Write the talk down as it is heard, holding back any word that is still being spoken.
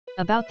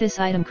About this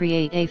item: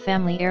 create a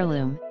family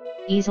heirloom.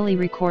 Easily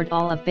record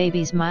all of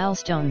baby's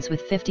milestones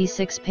with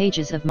 56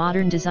 pages of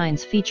modern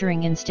designs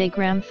featuring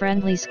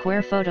Instagram-friendly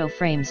square photo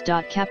frames.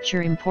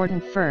 Capture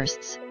important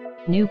firsts.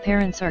 New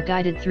parents are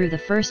guided through the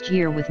first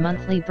year with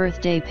monthly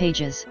birthday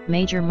pages,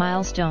 major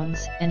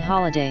milestones, and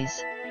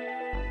holidays.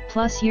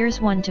 Plus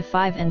years 1 to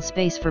 5 and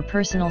space for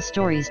personal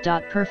stories.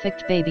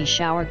 Perfect baby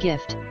shower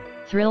gift.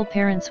 Thrill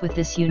parents with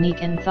this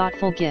unique and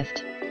thoughtful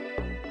gift.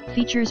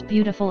 Features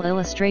beautiful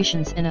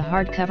illustrations in a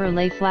hardcover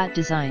lay-flat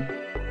design.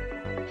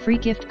 Free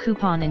gift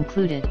coupon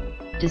included.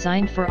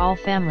 Designed for all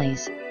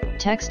families,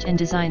 text and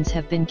designs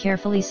have been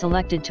carefully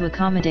selected to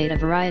accommodate a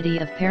variety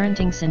of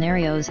parenting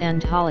scenarios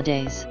and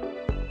holidays.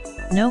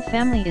 No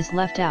family is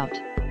left out.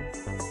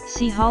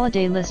 See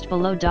holiday list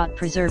below.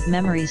 Preserve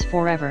memories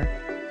forever.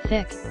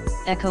 Thick,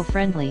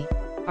 eco-friendly,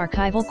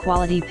 archival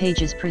quality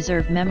pages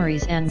preserve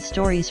memories and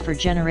stories for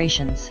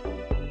generations.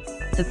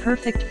 The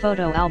perfect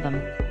photo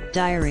album,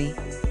 diary,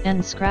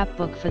 and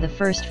scrapbook for the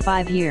first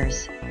 5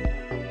 years.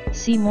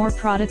 See more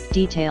product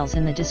details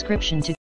in the description to